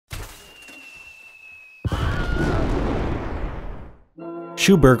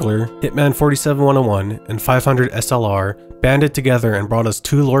Shoeburglar, Hitman47101, and 500slr banded together and brought us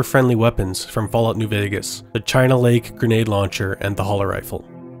two lore-friendly weapons from Fallout New Vegas, the China Lake grenade launcher and the Holorifle.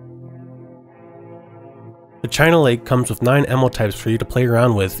 The China Lake comes with 9 ammo types for you to play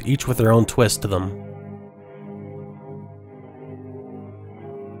around with, each with their own twist to them.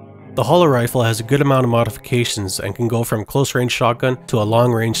 The Holorifle has a good amount of modifications and can go from close-range shotgun to a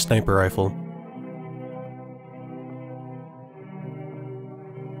long-range sniper rifle.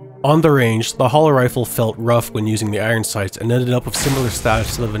 On the range, the Holorifle felt rough when using the iron sights and ended up with similar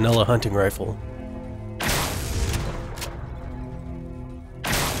stats to the vanilla hunting rifle.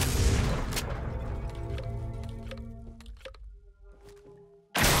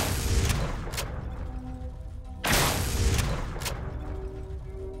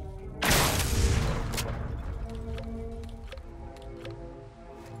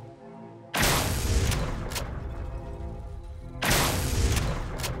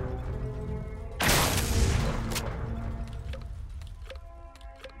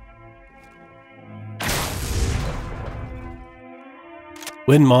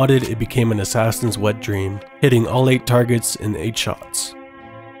 When modded, it became an assassin's wet dream, hitting all 8 targets in 8 shots.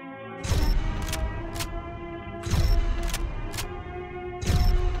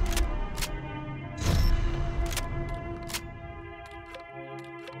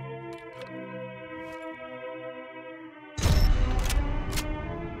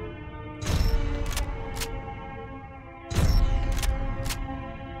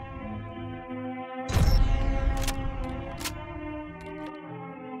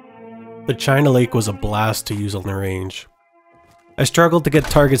 The China Lake was a blast to use on the range. I struggled to get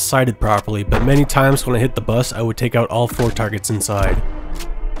targets sighted properly, but many times when I hit the bus, I would take out all 4 targets inside.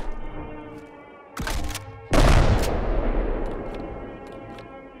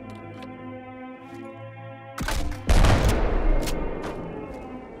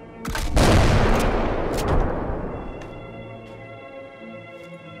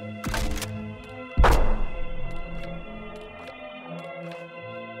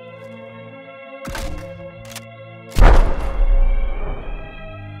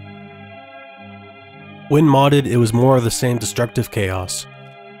 When modded, it was more of the same destructive chaos.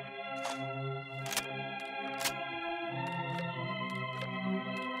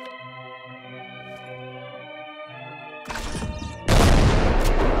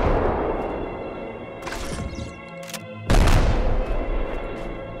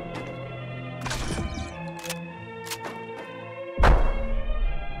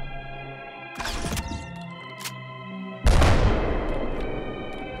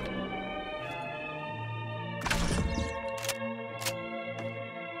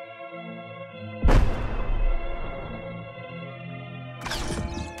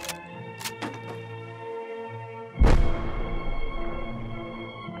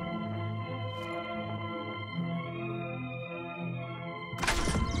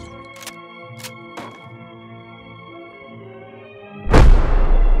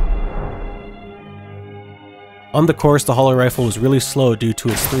 On the course, the Holorifle was really slow due to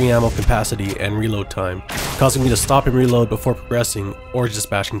its 3 ammo capacity and reload time, causing me to stop and reload before progressing or just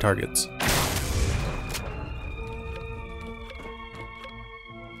bashing targets.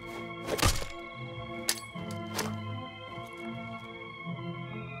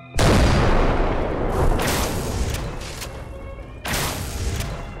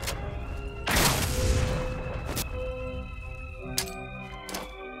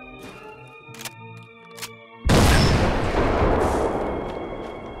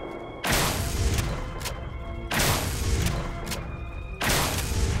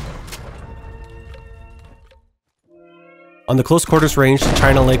 On the close quarters range, the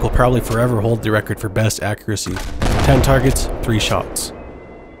China Lake will probably forever hold the record for best accuracy. 10 targets, 3 shots.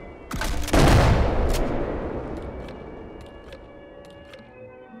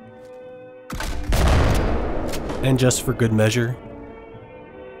 And just for good measure,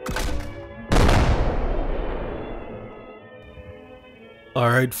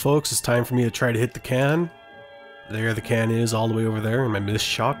 alright folks, it's time for me to try to hit the can. There the can is, all the way over there, and my missed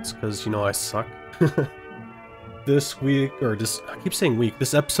shots, because you know I suck. This week, or this, I keep saying week,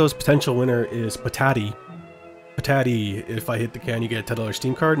 this episode's potential winner is Patati. Patati, if I hit the can, you get a $10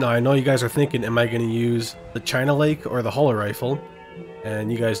 Steam card. Now, I know you guys are thinking, am I going to use the China Lake or the Holorifle?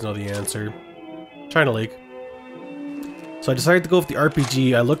 And you guys know the answer. China Lake. So I decided to go with the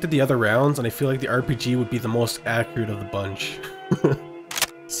RPG. I looked at the other rounds, and I feel like the RPG would be the most accurate of the bunch.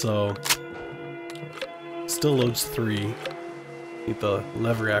 So, still loads 3. Need the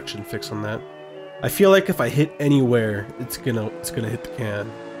lever action fix on that. I feel like if I hit anywhere, it's gonna hit the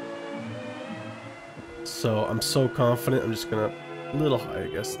can. So I'm so confident, I'm just gonna A little high, I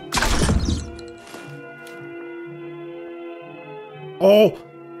guess. Oh!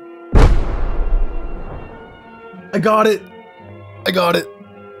 I got it! I got it!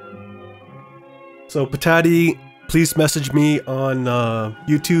 So, Patati, please message me on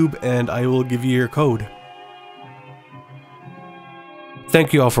YouTube and I will give you your code.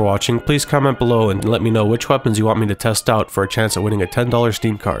 Thank you all for watching. Please comment below and let me know which weapons you want me to test out for a chance at winning a $10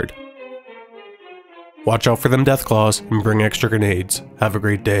 Steam card. Watch out for them death claws and bring extra grenades. Have a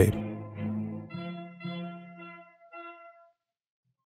great day.